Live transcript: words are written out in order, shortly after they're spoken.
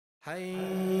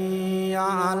حي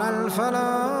على الفلاح.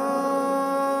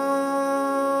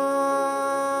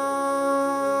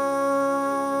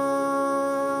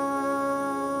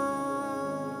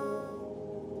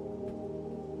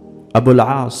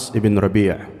 As ibn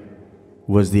Rabi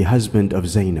was the husband of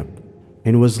Zainab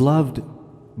and was loved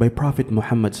by Prophet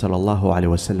Muhammad sallallahu alaihi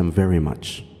wasallam very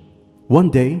much. One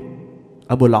day,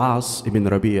 As ibn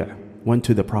Rabi went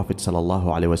to the Prophet sallallahu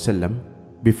alaihi wasallam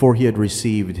before he had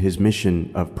received his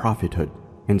mission of prophethood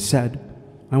and said,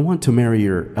 "I want to marry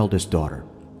your eldest daughter."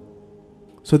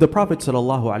 So the Prophet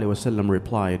sallallahu alaihi wasallam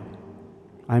replied,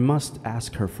 "I must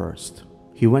ask her first."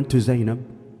 He went to Zainab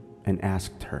and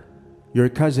asked her, "Your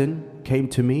cousin came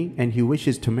to me and he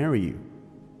wishes to marry you.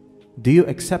 Do you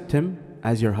accept him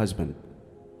as your husband?"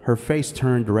 Her face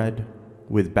turned red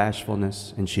with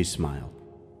bashfulness and she smiled.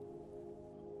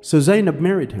 So Zainab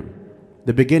married him,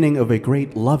 the beginning of a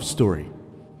great love story.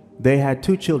 They had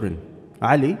two children,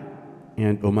 Ali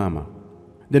and Umama.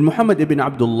 Then Muhammad ibn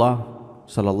Abdullah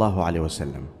sallallahu alaihi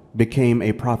wasallam became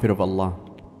a prophet of Allah,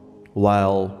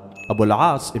 while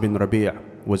As ibn Rabi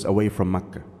was away from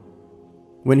Mecca.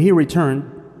 When he returned,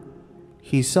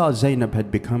 he saw Zainab had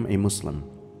become a Muslim.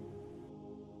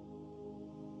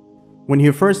 When he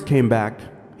first came back,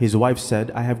 his wife said,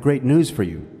 "I have great news for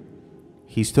you."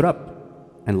 He stood up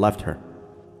and left her.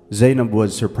 Zainab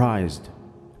was surprised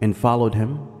and followed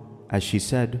him as she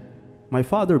said, "My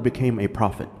father became a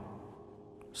prophet,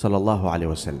 sallallahu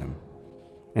alaihi wasallam,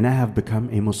 and I have become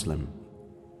a Muslim."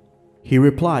 He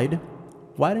replied,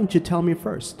 "Why didn't you tell me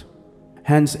first?"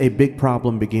 Hence, a big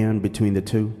problem began between the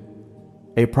two,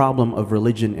 a problem of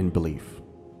religion and belief.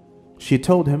 She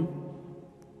told him,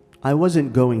 "I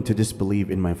wasn't going to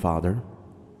disbelieve in my father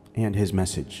and his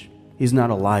message. He's not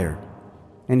a liar,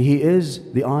 and he is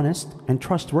the honest and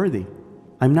trustworthy.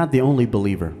 I'm not the only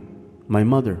believer. My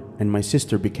mother and my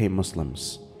sister became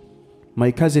Muslims.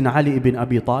 My cousin Ali ibn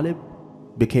Abi Talib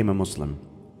became a Muslim.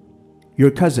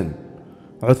 Your cousin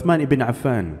Uthman ibn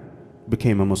Affan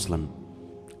became a Muslim,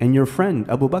 and your friend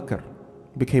Abu Bakr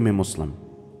became a Muslim."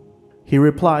 He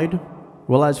replied,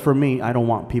 "Well, as for me, I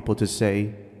don't want people to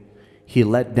say he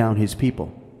let down his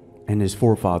people and his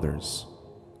forefathers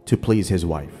to please his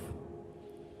wife.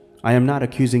 I am not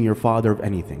accusing your father of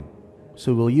anything,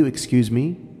 so will you excuse me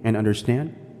and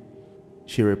understand?"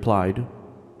 She replied,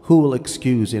 "Who will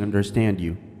excuse and understand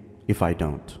you if I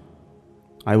don't?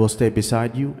 I will stay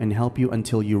beside you and help you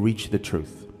until you reach the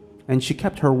truth." And she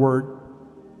kept her word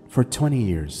for 20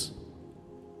 years.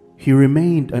 He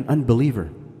remained an unbeliever.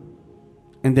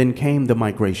 And then came the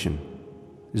migration.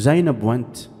 Zainab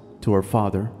went to her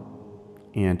father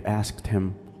and asked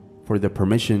him for the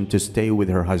permission to stay with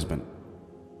her husband.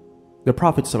 The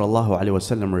Prophet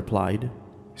ﷺ replied,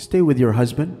 "Stay with your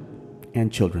husband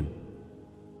and children."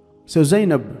 So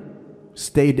Zainab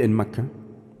stayed in Mecca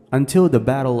until the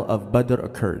battle of Badr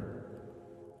occurred.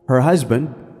 Her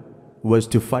husband was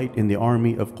to fight in the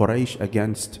army of Quraysh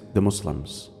against the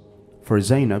Muslims. For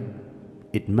Zainab,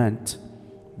 it meant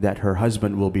that her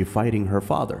husband will be fighting her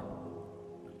father.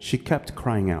 She kept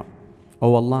crying out,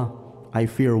 "Oh Allah, I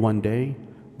fear one day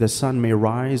the sun may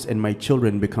rise and my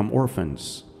children become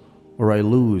orphans, or I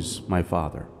lose my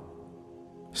father."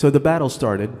 So the battle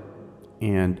started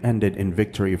and ended in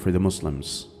victory for the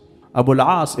Muslims.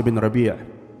 As ibn Rabi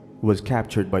was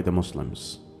captured by the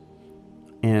Muslims,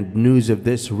 and news of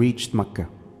this reached Mecca.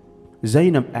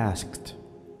 Zainab asked,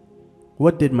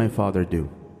 "What did my father do?"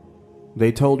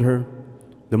 They told her,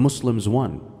 "The Muslims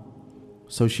won."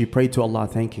 So she prayed to Allah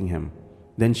thanking him.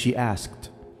 Then she asked,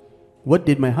 "What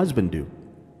did my husband do?"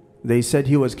 They said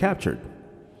he was captured.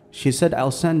 She said,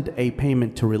 "I'll send a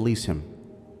payment to release him."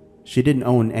 She didn't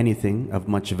own anything of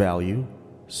much value,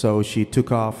 so she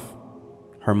took off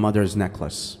her mother's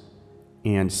necklace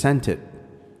and sent it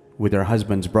with her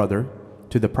husband's brother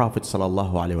to the Prophet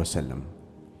ﷺ.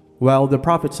 While the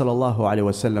Prophet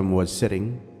ﷺ was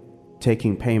sitting,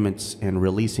 taking payments and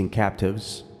releasing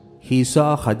captives, he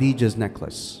saw Khadija's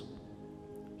necklace.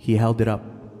 He held it up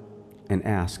and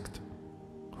asked,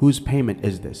 "Whose payment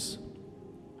is this?"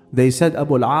 They said,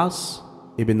 "As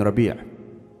ibn Rabi'."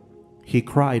 He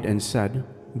cried and said,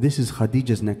 "This is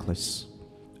Khadija's necklace."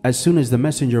 As soon as the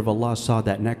Messenger of Allah saw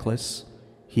that necklace,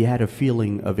 he had a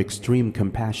feeling of extreme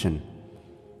compassion,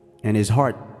 and his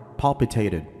heart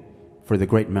palpitated for the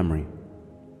great memory.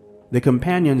 The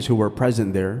companions who were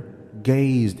present there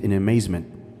gazed in amazement,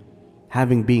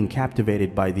 having been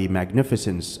captivated by the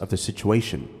magnificence of the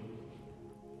situation.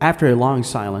 After a long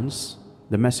silence,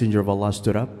 the Messenger of Allah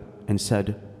stood up and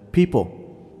said, "People,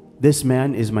 this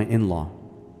man is my in-law.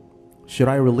 Should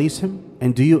I release him?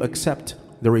 And do you accept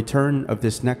the return of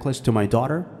this necklace to my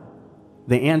daughter?"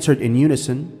 They answered in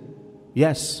unison,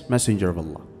 Yes, Messenger of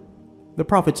Allah. The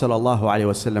Prophet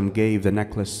ﷺ gave the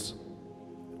necklace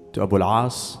to Abu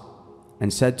al-As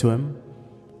and said to him,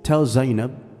 tell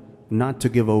Zainab not to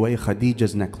give away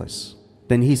Khadija's necklace.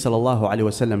 Then he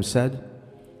ﷺ said,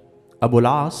 Abu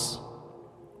al-As,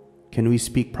 can we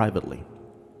speak privately?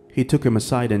 He took him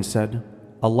aside and said,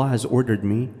 Allah has ordered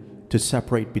me to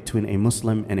separate between a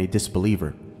Muslim and a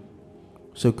disbeliever.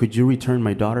 So could you return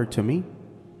my daughter to me?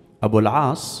 Abu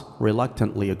al-As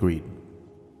reluctantly agreed.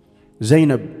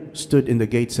 Zainab stood in the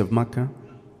gates of Mecca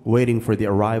waiting for the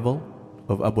arrival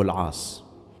of Abu al-As.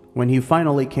 When he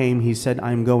finally came, he said,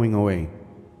 I am going away.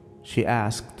 She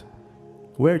asked,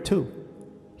 where to?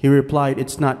 He replied,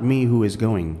 it's not me who is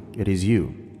going, it is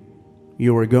you.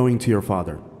 You are going to your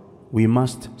father. We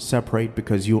must separate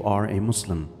because you are a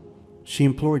Muslim. She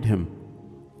implored him,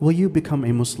 will you become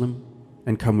a Muslim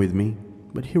and come with me?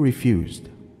 But he refused.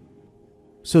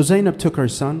 So Zainab took her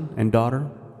son and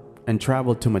daughter and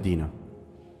traveled to Medina.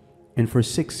 And for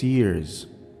 6 years,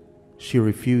 she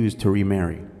refused to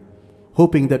remarry,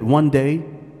 hoping that one day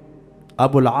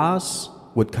Abu al-As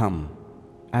would come.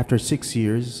 After 6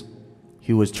 years,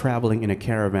 he was traveling in a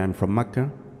caravan from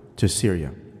Mecca to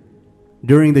Syria.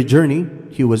 During the journey,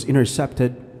 he was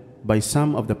intercepted by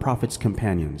some of the Prophet's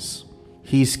companions.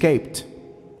 He escaped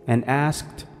and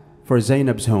asked for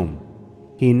Zainab's home.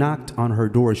 He knocked on her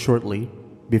door shortly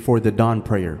before the dawn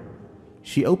prayer.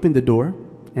 She opened the door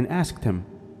and asked him,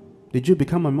 did you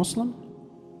become a Muslim?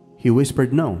 He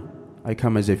whispered, no, I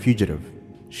come as a fugitive.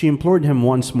 She implored him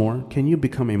once more, can you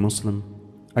become a Muslim?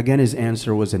 Again his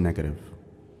answer was a negative.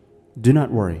 Do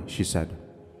not worry, she said.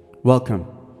 Welcome,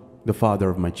 the father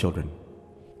of my children.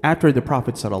 After the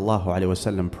Prophet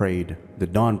ﷺ prayed the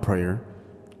dawn prayer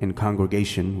in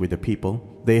congregation with the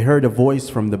people, they heard a voice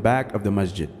from the back of the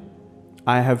masjid.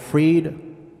 I have freed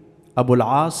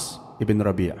As ibn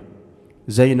Rabi.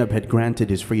 Zainab had granted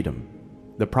his freedom.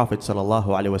 The Prophet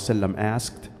ﷺ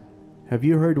asked, have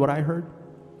you heard what I heard?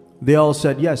 They all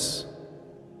said, yes,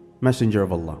 Messenger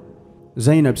of Allah.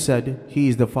 Zainab said, he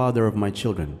is the father of my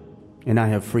children, and I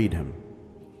have freed him.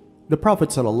 The Prophet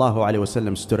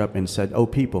ﷺ stood up and said, O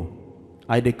people,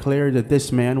 I declare that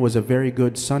this man was a very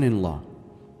good son-in-law.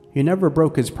 He never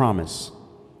broke his promise,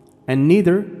 and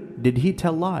neither did he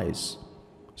tell lies.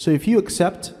 So if you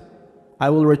accept, I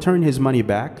will return his money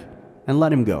back and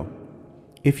let him go.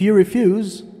 If you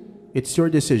refuse, it's your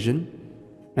decision,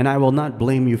 and I will not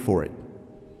blame you for it.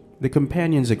 The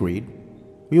companions agreed,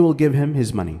 we will give him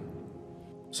his money.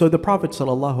 So the Prophet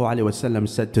ﷺ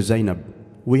said to Zainab,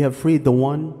 we have freed the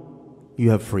one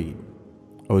you have freed,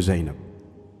 O Zainab.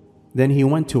 Then he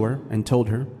went to her and told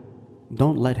her,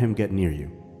 don't let him get near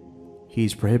you. He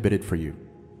is prohibited for you.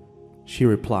 She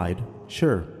replied,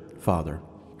 sure, father,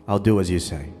 I'll do as you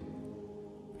say.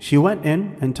 She went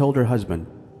in and told her husband,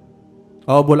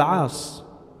 O Abu al-As,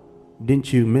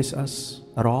 didn't you miss us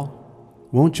at all?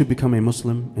 Won't you become a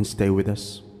Muslim and stay with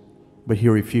us? But he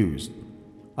refused.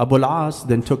 Abu al-As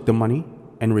then took the money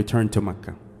and returned to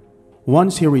Mecca.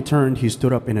 Once he returned, he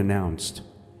stood up and announced,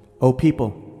 O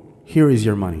people, here is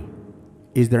your money.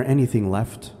 Is there anything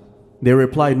left? They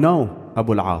replied, no,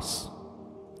 Abu al-As.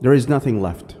 There is nothing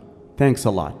left. Thanks a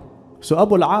lot. So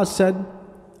Abu al-As said,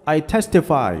 I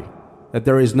testify that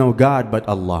there is no God but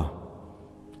Allah,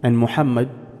 and Muhammad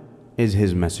is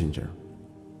his messenger.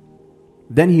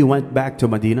 Then he went back to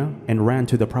Medina and ran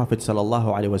to the Prophet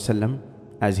ﷺ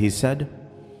as he said,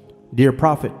 Dear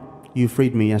Prophet, you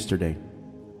freed me yesterday,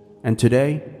 and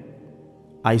today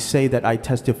I say that I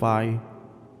testify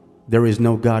there is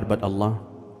no God but Allah,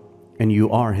 and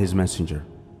you are his messenger.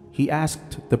 He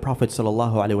asked the Prophet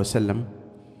ﷺ,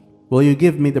 will you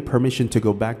give me the permission to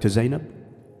go back to Zainab?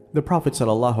 The Prophet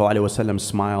ﷺ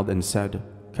smiled and said,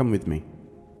 come with me.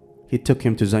 He took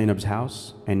him to Zainab's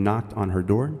house and knocked on her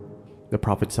door. The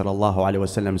Prophet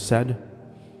ﷺ said,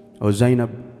 O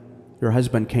Zainab, your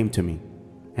husband came to me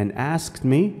and asked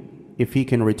me if he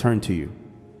can return to you,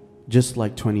 just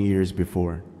like 20 years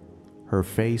before. Her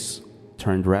face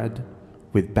turned red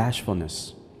with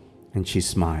bashfulness, and she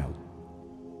smiled.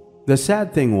 The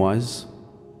sad thing was,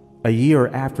 a year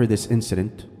after this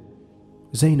incident,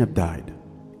 Zainab died.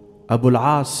 Abu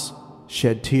al-As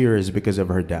shed tears because of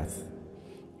her death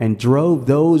and drove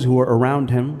those who were around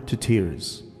him to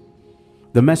tears.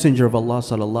 The Messenger of Allah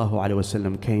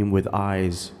ﷺ came with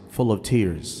eyes full of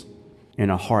tears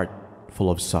and a heart full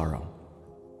of sorrow.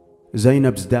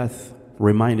 Zainab's death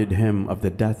reminded him of the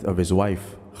death of his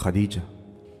wife, Khadija.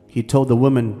 He told the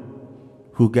women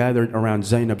who gathered around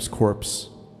Zainab's corpse,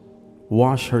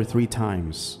 wash her 3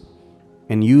 times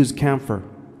and use camphor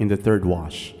in the 3rd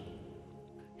wash.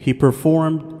 He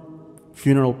performed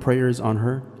funeral prayers on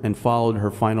her, and followed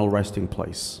her final resting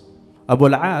place. Abu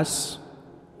al-As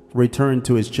returned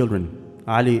to his children,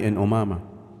 Ali and Umama,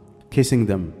 kissing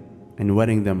them and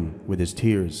wetting them with his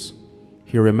tears.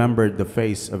 He remembered the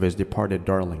face of his departed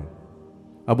darling.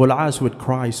 Abu al-As would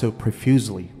cry so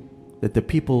profusely that the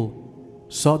people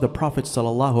saw the Prophet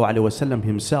ﷺ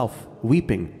himself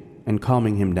weeping and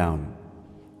calming him down.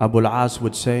 Abu al-As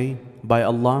would say, "By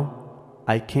Allah,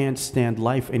 I can't stand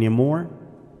life anymore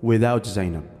without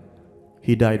Zainab."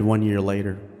 He died 1 year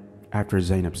later after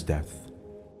Zainab's death.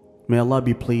 May Allah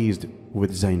be pleased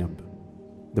with Zainab,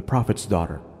 the Prophet's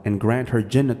daughter, and grant her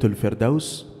Jannatul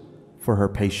Firdaus for her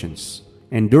patience,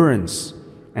 endurance,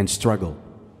 and struggle.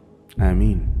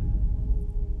 Ameen.